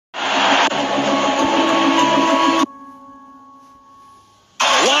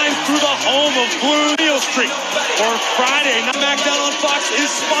for Friday. SmackDown on Fox is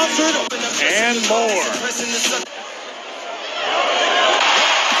sponsored and more.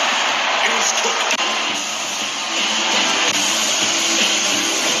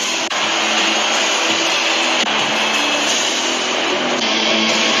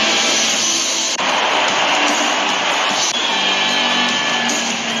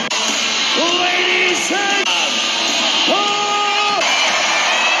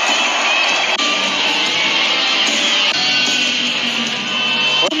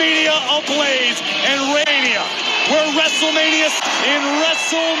 Ablaze and Mania, where WrestleMania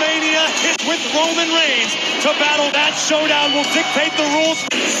hits with Roman Reigns to battle. That showdown will dictate the rules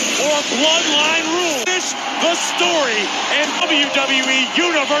for Bloodline Rule. Finish the story and WWE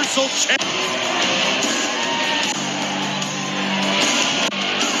Universal Champion.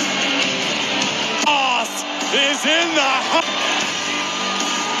 Boss is in the house.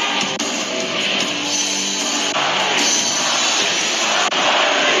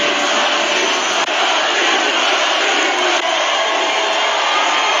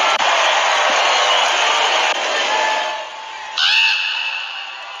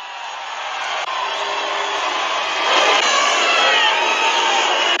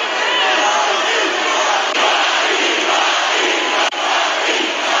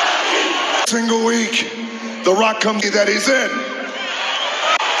 Single week, The Rock comes that he's in.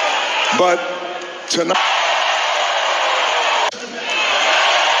 But tonight,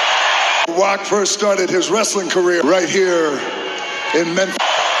 The Rock first started his wrestling career right here in Memphis.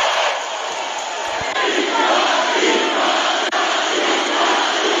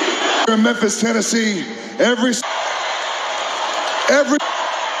 In Memphis, Tennessee, every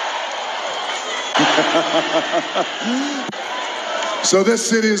so this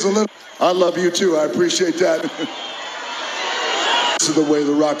city is a little. I love you too. I appreciate that. This is the way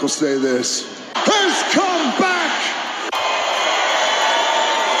The Rock will say this. Has come back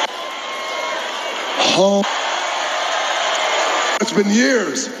home. It's been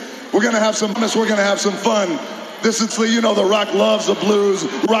years. We're gonna have some fun. This is, you know, The Rock loves the blues.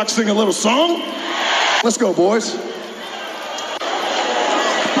 Rock, sing a little song. Let's go, boys.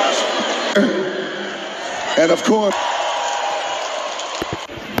 And of course,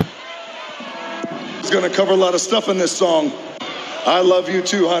 going to cover a lot of stuff in this song. I love you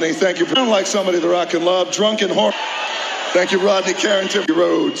too, honey. Thank you for sounding like somebody The Rock can love. Drunk and horny. Thank you, Rodney Carrington,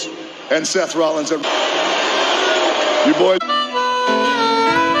 Rhodes, and Seth Rollins. You boys.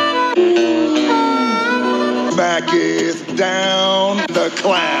 Smacketh down the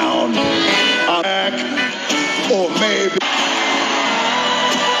clown. I'm back, or maybe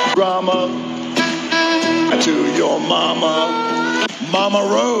drama to your mama, Mama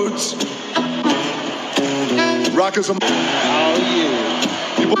Rhodes. Rock is a... How are you?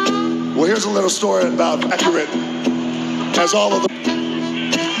 Well, here's a little story about accurate. As all of the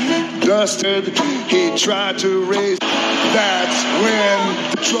dusted, he tried to raise. That's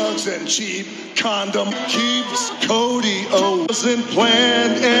when the drugs and cheap condom keeps Cody O. Wasn't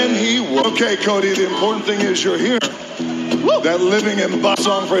planned and he was. Okay, Cody, the important thing is you're here. Woo. That living in box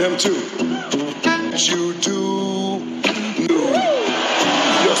song for him too. You do.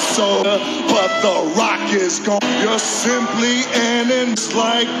 You're so, but The Rock is gone. You're simply and it's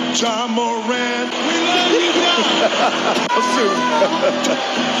like John Moran. We love you,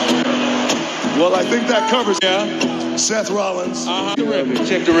 Well, I think that covers. Yeah. Seth Rollins.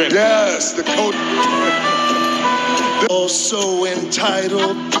 Check the record. Yes, the coach. They're so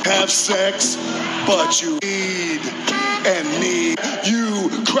entitled, have sex, but you need you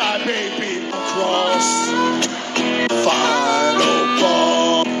crybaby cross. Final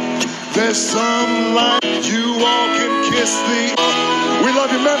ball. There's some light you all can kiss the. We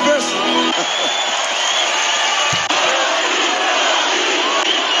love you, Memphis.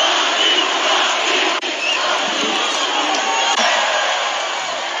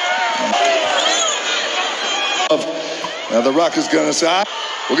 Now The Rock is gonna say,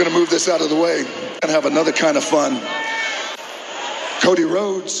 we're gonna move this out of the way and have another kind of fun. Cody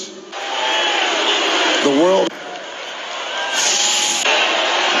Rhodes, the world.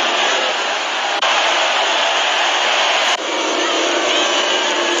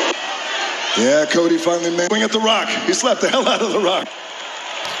 Yeah, Cody finally made swing at The Rock. He slapped the hell out of The Rock.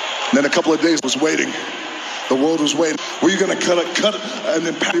 And then a couple of days was waiting. The world was waiting. Were you gonna cut and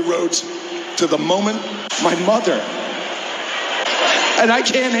then Patty Rhodes to the moment? My mother. And I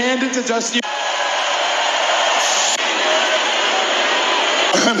can't hand it to Dusty.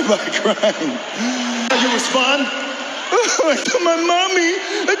 I'm like crying. You respond? To my mommy.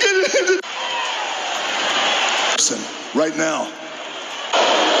 I didn't. Listen, right now.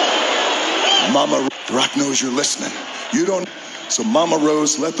 Mama, The Rock knows you're listening. You don't. So Mama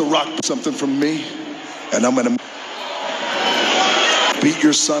Rose, let The Rock something from me, and I'm going to beat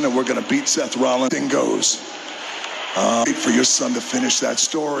your son, and we're going to beat Seth Rollins. Thing goes. Wait for your son to finish that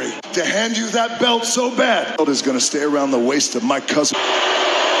story. To hand you that belt so bad. The belt is going to stay around the waist of my cousin.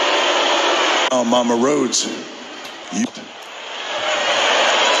 Oh, Mama Rhodes. You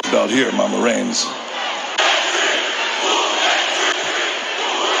belt here, Mama Reigns.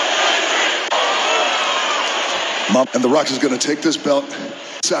 Mom, and The Rock is going to take this belt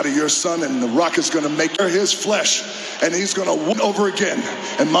out of your son, and The Rock is going to make his flesh, and he's going to win over again.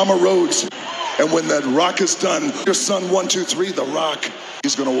 And Mama Rhodes, and when that Rock is done, your son 1, 2, 3, The Rock,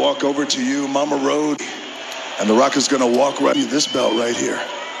 he's going to walk over to you, Mama Rhodes, and The Rock is going to walk right to this belt right here,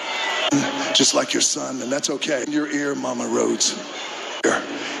 just like your son, and that's okay. In your ear, Mama Rhodes,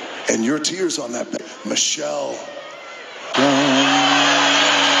 and your tears on that belt, Michelle.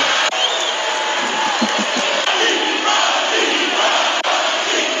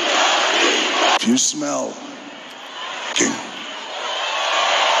 If you smell King.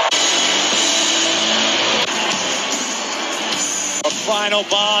 A final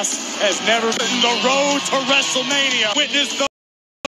boss has never been the road to WrestleMania. Witness the